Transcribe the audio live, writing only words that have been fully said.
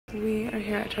We are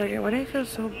here at Target. Why do I feel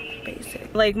so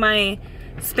basic? Like my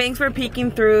Spanx were peeking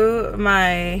through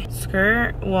my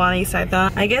skirt. Well, at least I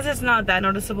thought. I guess it's not that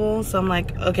noticeable, so I'm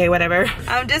like, okay, whatever.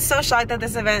 I'm just so shocked that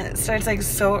this event starts like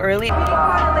so early. A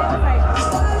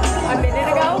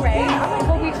minute ago, right?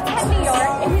 Well, we just had New York,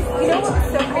 and you know what was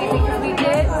so crazy? Because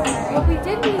we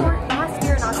did New York last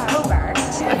year in October.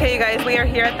 Okay, you guys, we are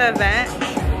here at the event.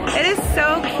 It is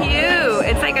so cute.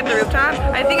 It's like at the rooftop.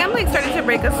 I think I'm like starting to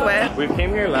break a sweat. We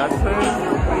came here last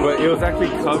time, but it was actually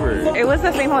covered. It was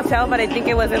the same hotel, but I think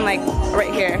it wasn't like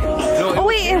right here. No, oh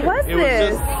wait, it was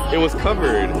this. It was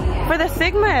covered. For the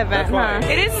Sigma event, huh?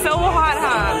 It is so hot,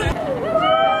 huh?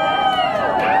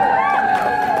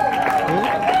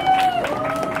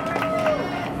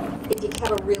 If you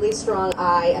have a really strong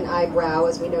eye and eyebrow,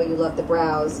 as we know you love the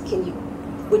brows,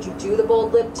 would you do the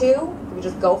bold lip too? Would you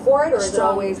just go for it, or is it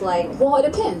always like? Well, it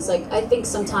depends. Like, I think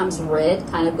sometimes red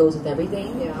kind of goes with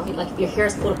everything. Yeah. Like if your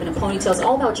hair's pulled up in a ponytail, it's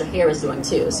all about what your hair is doing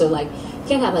too. So like, you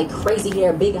can't have like crazy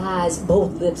hair, big eyes,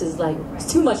 bold lips. Is like it's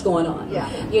too much going on. Yeah.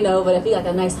 You know, but if you like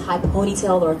a nice high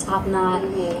ponytail or a top knot,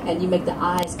 and you make the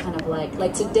eyes kind of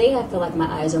like today, I feel like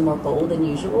my eyes are more bold than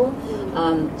usual,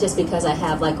 just because I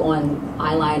have like on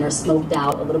eyeliner smoked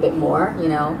out a little bit more. You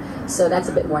know, so that's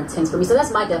a bit more intense for me. So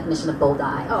that's my definition of bold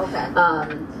eye. Oh, okay.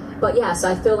 But yeah, so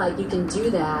I feel like you can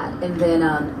do that and then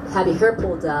have your hair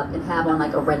pulled up and have on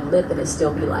like a red lip and it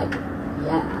still be like,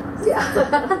 yeah. Yeah,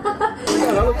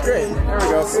 that looks great. There we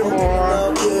go. Two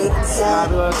more.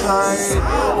 Fabulous.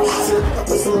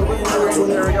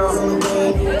 There we go.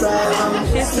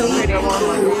 She's so pretty.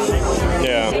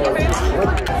 Yeah.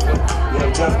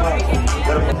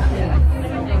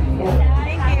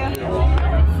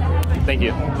 Thank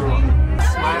you.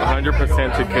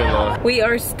 100% tequila. We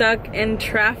are stuck in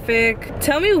traffic.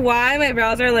 Tell me why my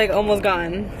brows are like almost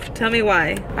gone. Tell me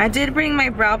why. I did bring my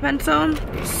brow pencil,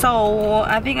 so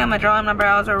I think I'm gonna draw on my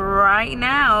brows right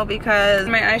now because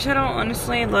my eyeshadow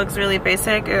honestly looks really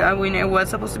basic. I mean, it was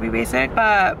supposed to be basic,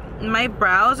 but my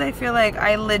brows, I feel like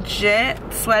I legit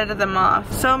sweated them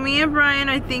off. So me and Brian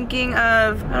are thinking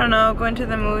of, I don't know, going to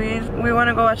the movies. We want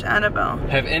to go watch Annabelle.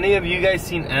 Have any of you guys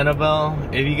seen Annabelle?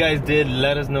 If you guys did,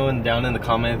 let us know down in the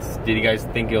comments. Did you guys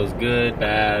think it was good,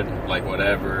 bad, like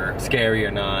whatever, scary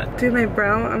or not? Dude, my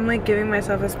brow, I'm like giving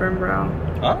myself a sperm brow.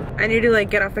 Huh? I need to like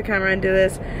get off the camera and do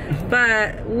this.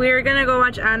 But we're gonna go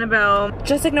watch Annabelle.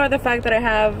 Just ignore the fact that I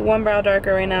have one brow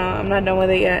darker right now. I'm not done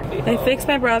with it yet. I fixed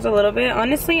my brows a little bit.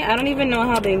 Honestly, I don't even know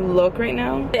how they look right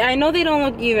now. I know they don't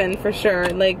look even for sure.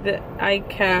 Like, I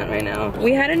can't right now.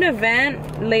 We had an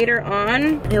event later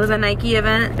on. It was a Nike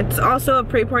event. It's also a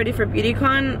pre-party for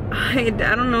BeautyCon. I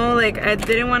don't know, like I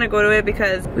didn't want to go to it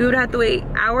because we would have to wait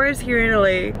hours here in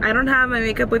LA. I don't have my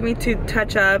makeup with me to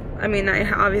touch up. I mean, I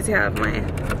obviously have my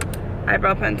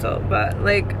eyebrow pencil, but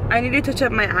like I need to touch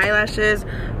up my eyelashes.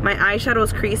 My eyeshadow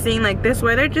is creasing. Like this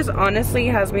weather just honestly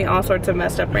has me all sorts of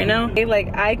messed up right now.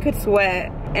 Like I could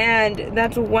sweat, and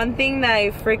that's one thing that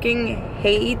I freaking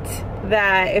hate,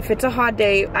 that if it's a hot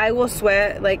day I will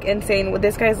sweat like insane.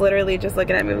 This guy's literally just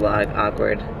looking at me vlog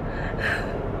awkward.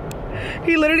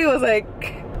 He literally was like,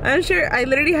 I'm sure, I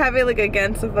literally have it like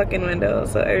against the fucking window,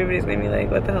 so everybody's gonna be like,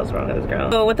 what the hell's wrong with this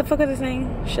girl? So what the fuck was I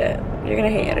saying? Shit, you're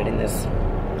gonna hate editing this.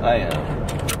 I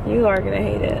am. You are gonna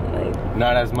hate it. Like,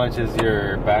 not as much as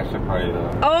your bachelor party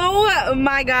though. Oh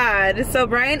my god. So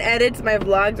Brian edits my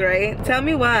vlogs, right? Tell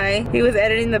me why. He was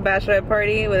editing the bachelorette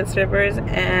party with strippers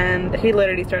and he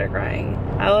literally started crying.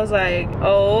 I was like,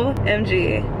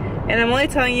 OMG. And I'm only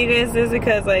telling you guys this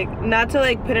because like, not to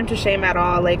like put him to shame at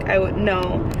all. Like I would,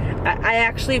 no. I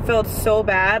actually felt so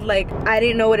bad. Like I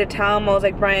didn't know what to tell him. I was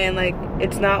like, Brian, like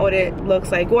it's not what it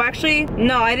looks like. Well, actually,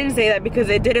 no, I didn't say that because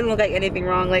it didn't look like anything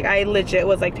wrong. Like I legit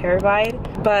was like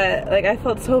terrified, but like I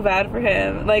felt so bad for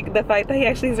him. Like the fact that he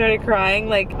actually started crying,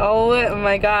 like, oh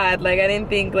my god, like I didn't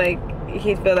think like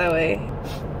he'd feel that way.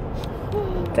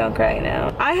 Don't cry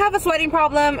now. I have a sweating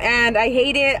problem and I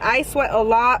hate it. I sweat a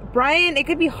lot. Brian, it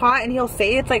could be hot and he'll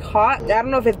say it's like hot. I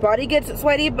don't know if his body gets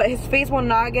sweaty, but his face will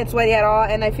not get sweaty at all.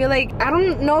 And I feel like, I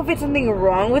don't know if it's something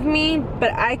wrong with me,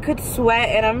 but I could sweat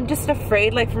and I'm just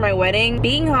afraid like for my wedding.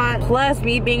 Being hot plus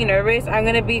me being nervous, I'm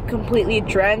gonna be completely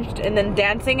drenched and then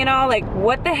dancing and all. Like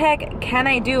what the heck can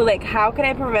I do? Like how can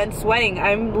I prevent sweating?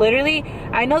 I'm literally,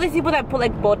 I know these people that put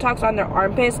like Botox on their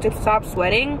armpits to stop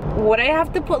sweating. Would I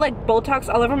have to put like Botox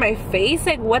all over my face?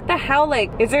 Like what the hell?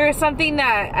 Like is there something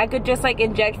that I could just like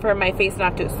inject for my face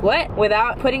not to sweat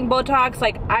without putting Botox?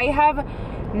 Like I have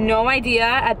no idea.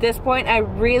 At this point, I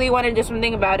really want to do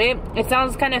something about it. It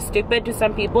sounds kind of stupid to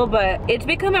some people, but it's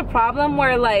become a problem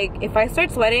where like if I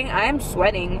start sweating, I am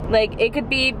sweating. Like it could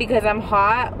be because I'm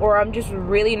hot or I'm just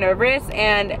really nervous,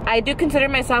 and I do consider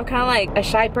myself kind of like a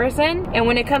shy person. And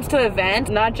when it comes to events,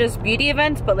 not just beauty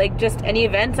events, but like just any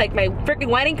events, like my freaking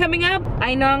wedding coming up,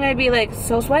 I know I'm gonna be like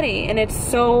so sweaty, and it's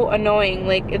so annoying.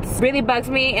 Like it's really bugs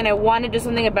me, and I want to do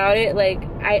something about it. Like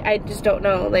I just don't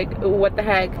know, like what the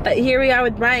heck. Here we are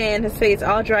with Bryan, his face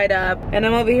all dried up, and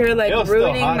I'm over here like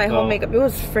ruining my whole makeup. It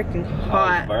was freaking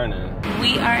hot. Burning.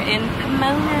 We are in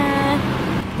Pomona.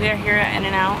 We are here at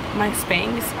In-N-Out. My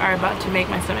Spanx are about to make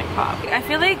my stomach pop. I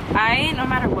feel like I, no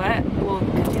matter what, will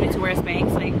continue to wear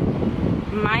Spanx. Like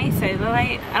my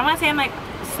cellulite, I don't want to say I'm like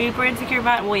super insecure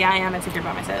about, well yeah, I am insecure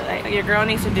about my cellulite. Like, your girl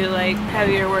needs to do like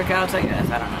heavier workouts, I guess,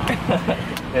 I don't know.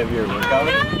 Heavier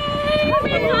workouts?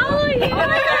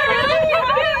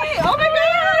 Oh my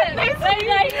god! Nice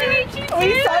to meet you.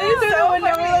 We saw you through the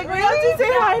window. We're like, we have to say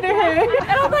hi to her.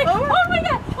 And I'm like, oh my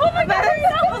god, that is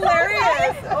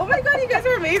hilarious. Oh my god, you guys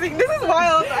are amazing. This is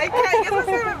wild. I can't get this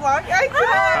in my vlog. I can't.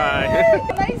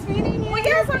 Hi. Nice meeting you.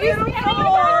 You're so beautiful.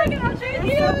 I'll show you.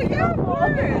 Yeah, of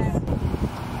course.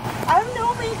 I'm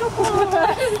no makeup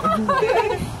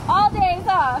All days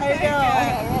off. I know.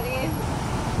 Okay,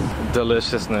 ready?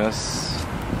 Deliciousness.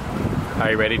 Are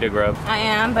you ready to grub? I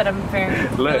am, but I'm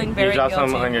feeling very you dropped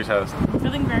guilty. some on your toast. I'm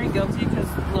feeling very guilty because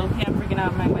low-key I'm freaking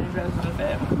out my wedding dress is a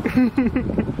fit.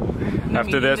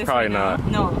 After this, probably not.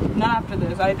 No, not after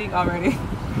this. I think already.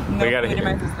 No We gotta food in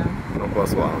hear. my system. No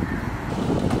plus one.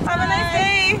 Have a nice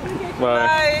day.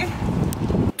 Bye.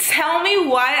 Tell me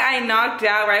why I knocked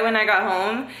out right when I got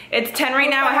home. It's 10 right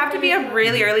now. I have to be up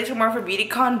really early tomorrow for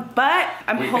BeautyCon, but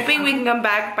I'm hoping we can come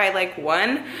back by like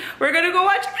 1. We're gonna go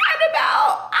watch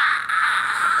Annabelle.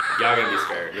 Y'all gonna be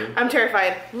scared, dude. I'm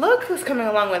terrified. Look who's coming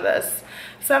along with us.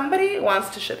 Somebody wants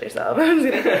to shit themselves. I'm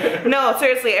just kidding. No,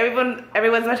 seriously, everyone's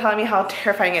been telling me how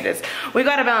terrifying it is. We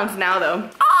got a balance now though.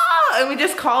 Ah! And we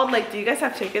just called like, do you guys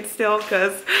have tickets still?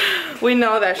 Because we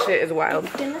know that shit is wild.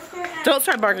 Don't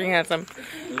start barking, handsome.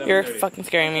 You're fucking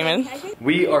scaring me, man.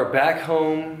 We are back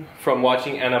home from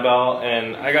watching Annabelle,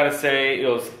 and I gotta say, it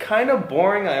was kind of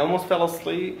boring. I almost fell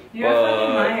asleep. You're a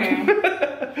fucking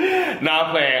liar. Nah,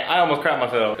 I'm playing. I almost crapped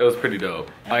myself. It was pretty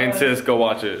dope. I insist, go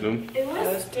watch it. It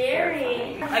was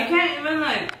scary. I can't even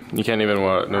like, You can't even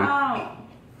what? No. ow.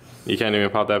 You can't even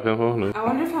pop that pimple? No. I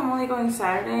wonder if I'm only going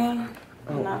Saturday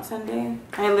and not Sunday.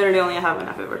 I literally only have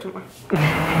enough of it tomorrow.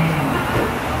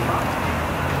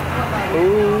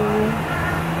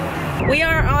 We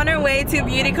are on our way to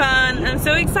BeautyCon. I'm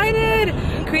so excited.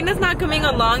 Karina's not coming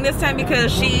along this time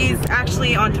because she's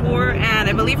actually on tour, and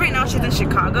I believe right now she's in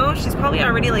Chicago. She's probably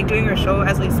already like doing her show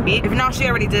as we speak. If not, she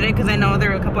already did it because I know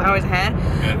they're a couple hours ahead.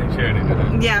 Yeah, I think she already did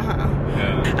it. Yeah.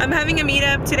 Yeah. I'm having a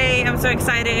meetup today. I'm so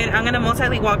excited. I'm gonna most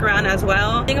likely walk around as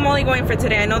well. I think I'm only going for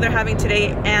today. I know they're having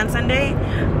today and Sunday,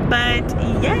 but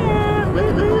yeah.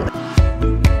 Woo -woo.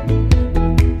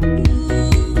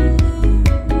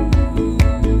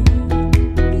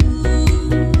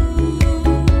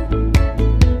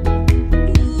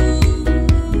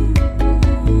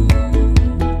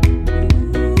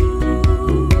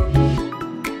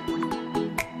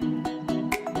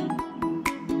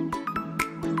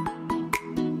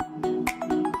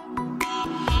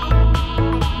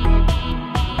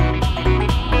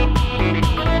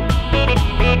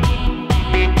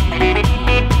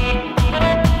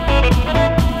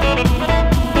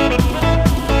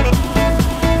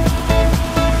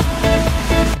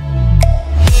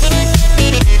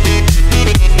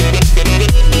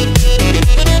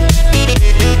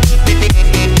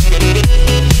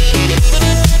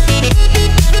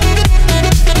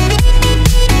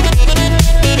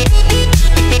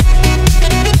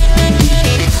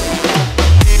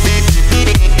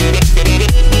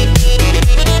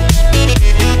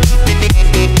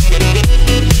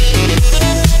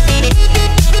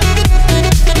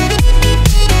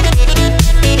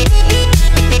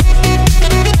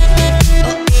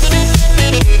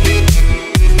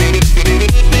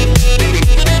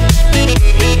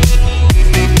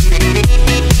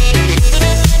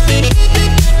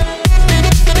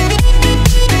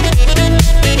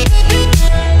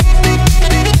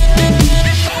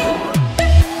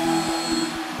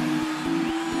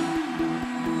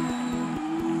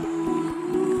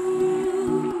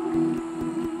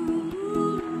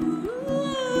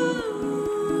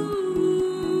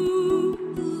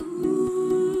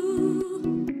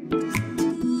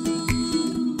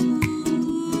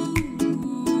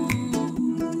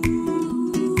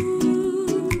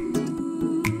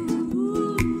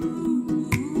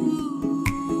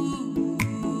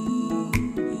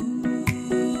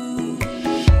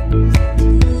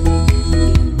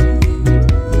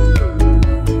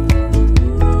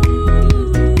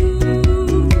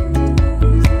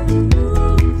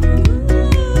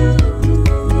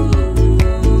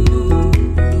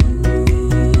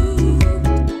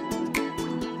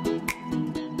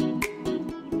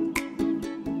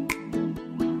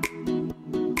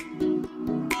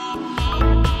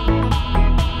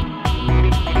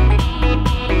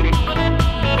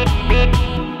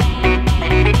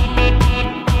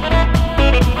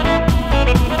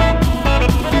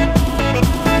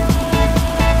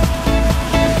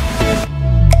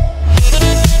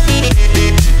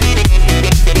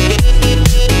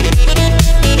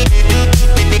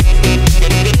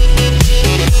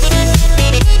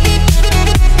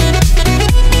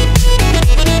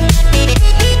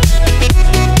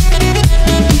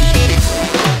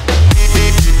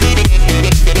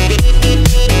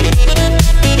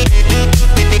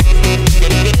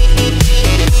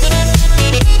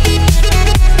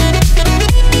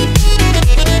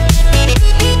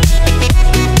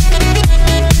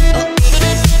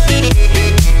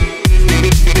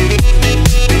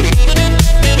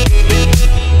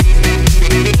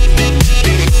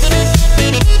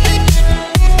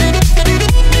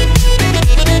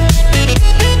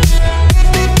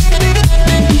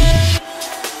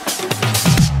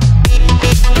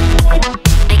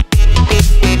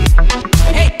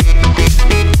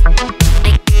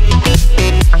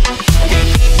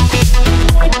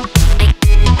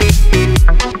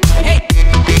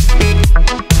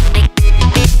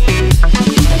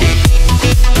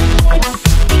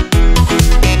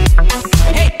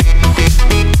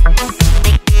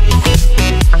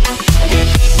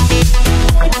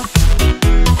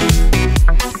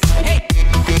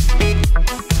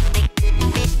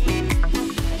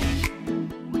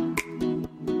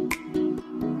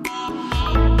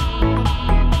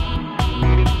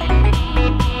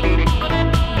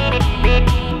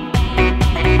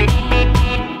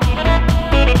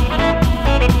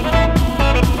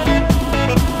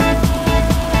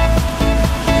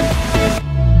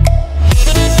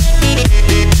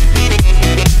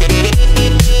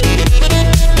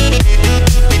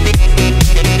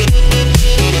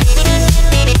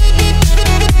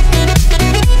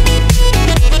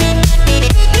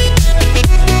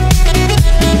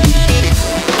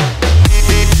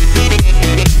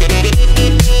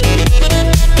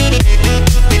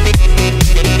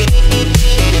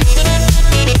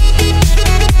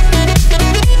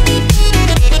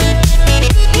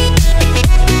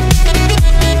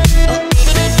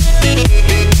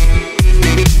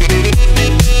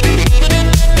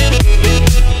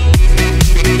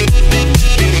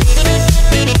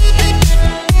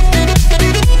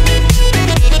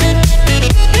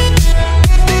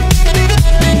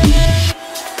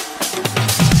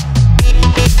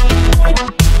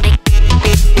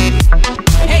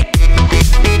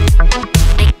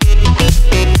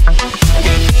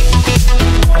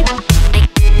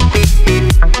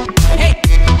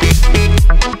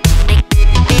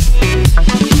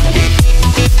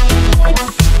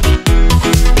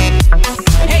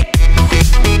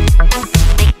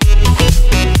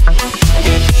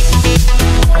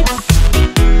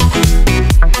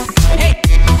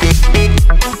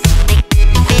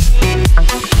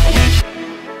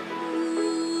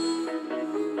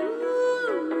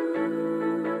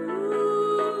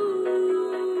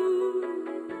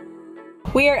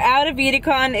 at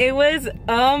VidCon. It was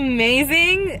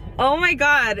amazing. Oh my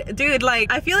god, dude,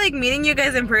 like I feel like meeting you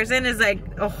guys in person is like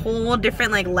a whole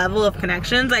different like level of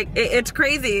connections. Like it's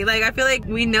crazy. Like I feel like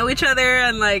we know each other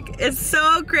and like it's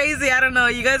so crazy. I don't know,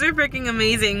 you guys are freaking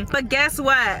amazing. But guess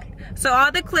what? So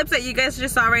all the clips that you guys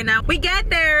just saw right now, we get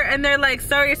there and they're like,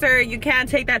 sorry sir, you can't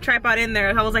take that tripod in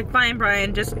there. I was like, fine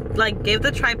Brian, just like give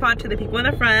the tripod to the people in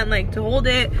the front, like to hold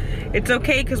it. It's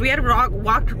okay, because we had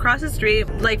walked across the street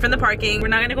like from the parking. We're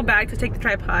not gonna go back to take the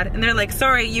tripod. And they're like,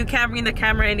 sorry, you can't bring the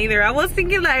camera in either. I was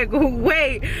thinking like,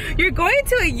 wait, you're going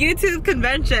to a YouTube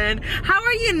convention. How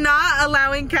are you not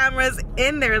allowing cameras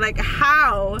in there? Like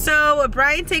how? So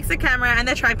Brian takes the camera and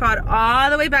the tripod all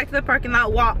the way back to the parking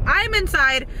lot while I'm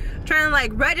inside trying to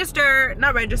like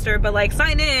not register, but like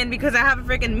sign in because I have a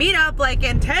freaking meetup like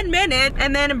in 10 minutes.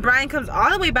 And then Brian comes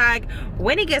all the way back.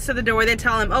 When he gets to the door, they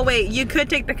tell him, oh wait, you could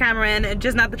take the camera in,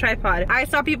 just not the tripod. I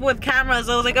saw people with cameras.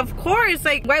 I was like, of course,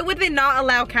 like why would they not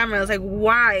allow cameras? Like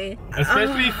why?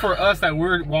 Especially for us that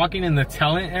we're walking in the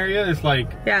talent area, it's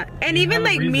like, yeah. And even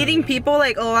like meeting people,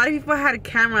 like a lot of people had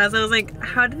cameras. I was like,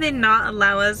 how did they not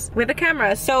allow us with a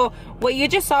camera? So what you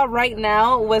just saw right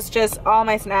now was just all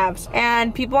my snaps,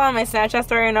 and people on my Snapchat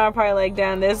story now are probably like,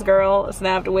 damn, this girl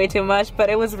snapped way too much. But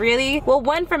it was really, well,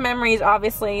 one, for memories,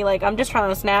 obviously, like I'm just trying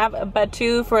to snap, but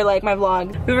two, for like my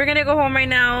vlog. We were gonna go home right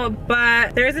now,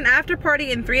 but there's an after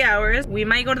party in 3 hours. We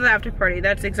might go to the after party.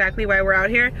 That's exactly why we're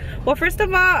out here. Well, first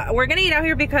of all, we're gonna eat out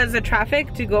here because the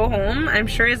traffic to go home, I'm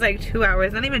sure, is like 2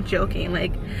 hours. Not even joking.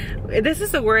 Like this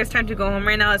is the worst time to go home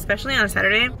right now, especially on a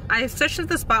Saturday. I switched to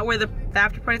the spot where the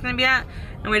after party's gonna be at,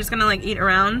 and we're just gonna like eat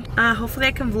around. Hopefully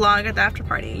I can vlog at the after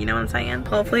party, you know what I'm saying?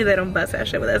 Hopefully they don't bust that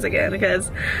shit with us again,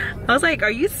 because I was like,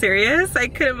 are you serious? I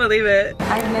couldn't believe it.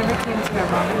 I've never came to a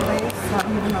ramen place, so I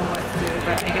don't even know what to do,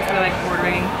 but I guess we're like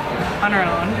ordering on our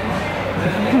own.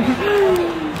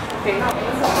 Okay.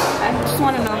 I just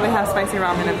want to know if they have spicy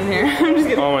ramen up in here. I'm just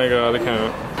kidding. oh my god, I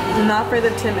can't. Not for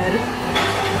the timid.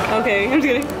 Okay, I'm just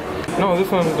kidding. No, this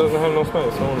one doesn't have no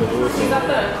spice. I want to do this one.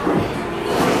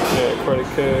 Yeah, credit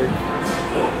cake.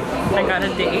 I got a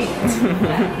date.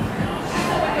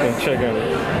 And check on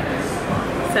it.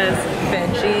 Says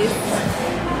veggies.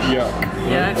 Yuck.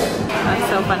 Yuck. That's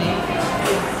so funny.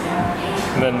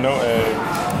 And then no egg.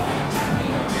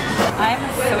 I'm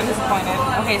so disappointed.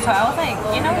 Okay, so I was like,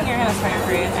 you know when you're gonna start your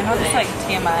period, I know this is like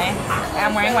TMI.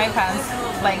 I'm wearing white pants.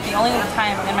 Like the only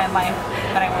time in my life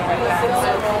that I wear white pants.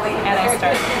 And I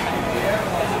start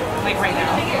like right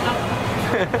now.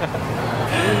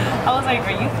 I was like,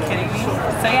 are you kidding me?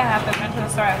 So yeah, I have to run to the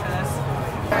store after this.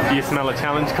 Do you smell a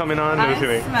challenge coming on? I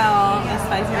smell the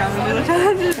spicy ramen noodle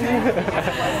challenge.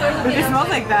 It smells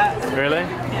like that. Really?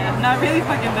 Yeah, no, it really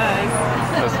fucking does.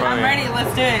 That's funny. I'm ready,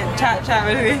 let's do it. Chat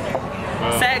with me.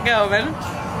 Well, set, go, man.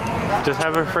 Just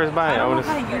have her first bite. I don't know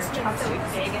how to use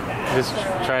chopsticks. Just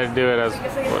try to do it as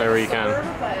whatever you can.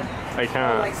 I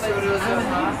can't. Oh my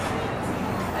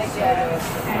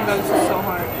god, this is so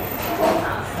hard.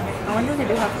 I wonder if they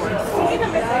do have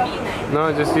forks.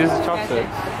 No, just use the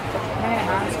chopsticks.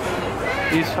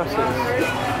 Use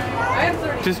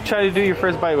chopsticks. Just try to do your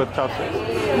first bite with chopsticks.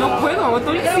 No puedo, what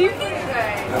don't you see?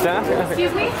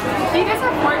 Excuse me? Do you guys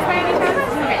have forks by any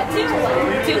chance?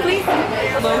 Two, please.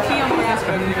 Low-key, I'm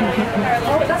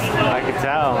I can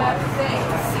tell.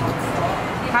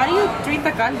 How do you treat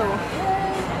the caldo?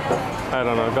 I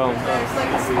don't know. Go.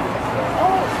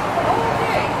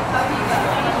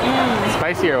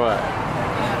 Spicy or what?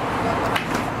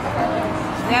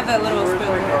 They have that little spoon. I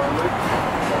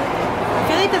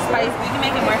feel like the spice, we can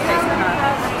make it more spicy or not.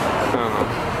 I don't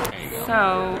know.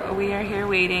 So we are here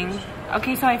waiting.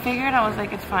 Okay, so I figured, I was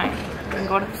like, it's fine. We can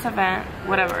go to this event,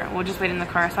 whatever. We'll just wait in the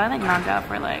car. So I like knocked out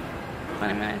for like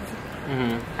 20 minutes.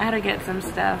 I had to get some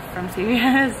stuff from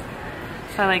CVS.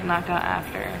 So I like knocked out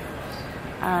after.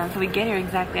 So we get here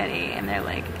exactly at 8 and they're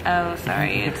like, oh,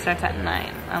 sorry, it starts at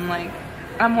 9. I'm like,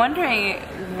 I'm wondering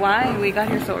why we got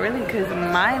here so early, because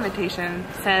my invitation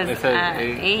says at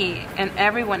 8 and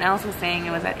everyone else was saying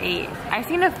it was at 8. I've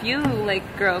seen a few like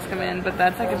girls come in, but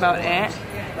that's like about it.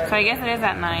 So I guess it is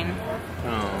at 9.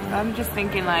 Oh. I'm just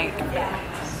thinking like,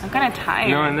 I'm kind of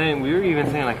tired. No, and then we were even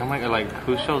saying like, I'm like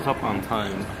who shows up on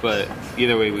time? But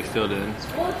either way, we still did.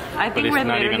 I think we're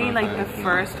literally like the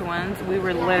first ones. We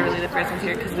were literally the first ones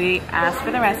here because we asked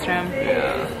for the restroom.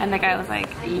 Yeah. And the guy was like,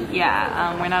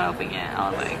 yeah, we're not open yet.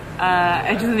 I was like,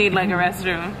 I just need like a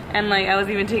restroom. And like I was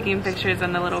even taking pictures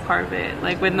on the little carpet,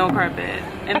 like with no carpet.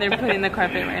 And they're putting the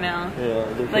carpet right now. Yeah.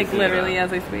 Like literally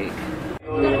as I speak.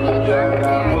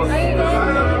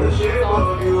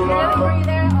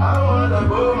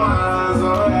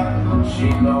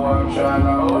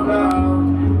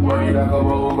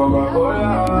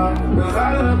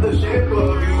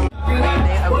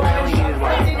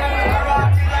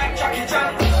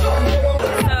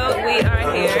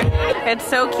 It's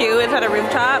so cute. It's at a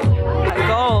rooftop.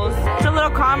 Goals. It's a little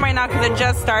calm right now because it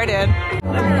just started.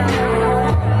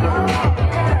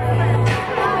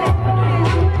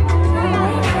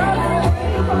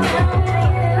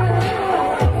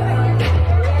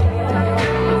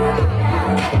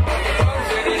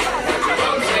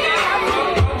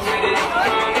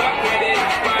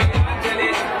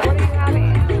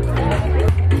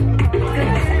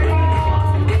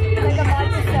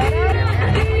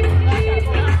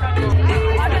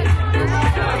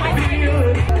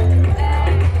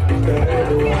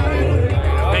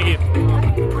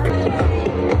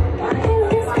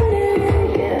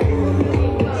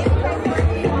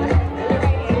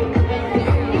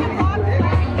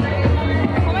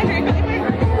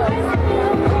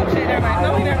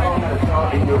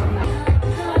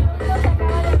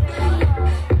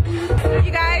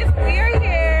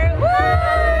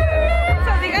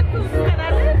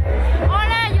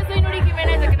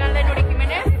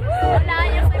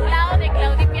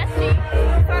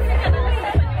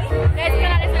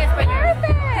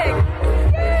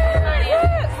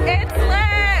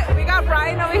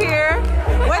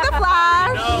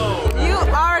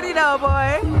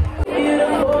 Boy.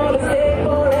 Beautiful.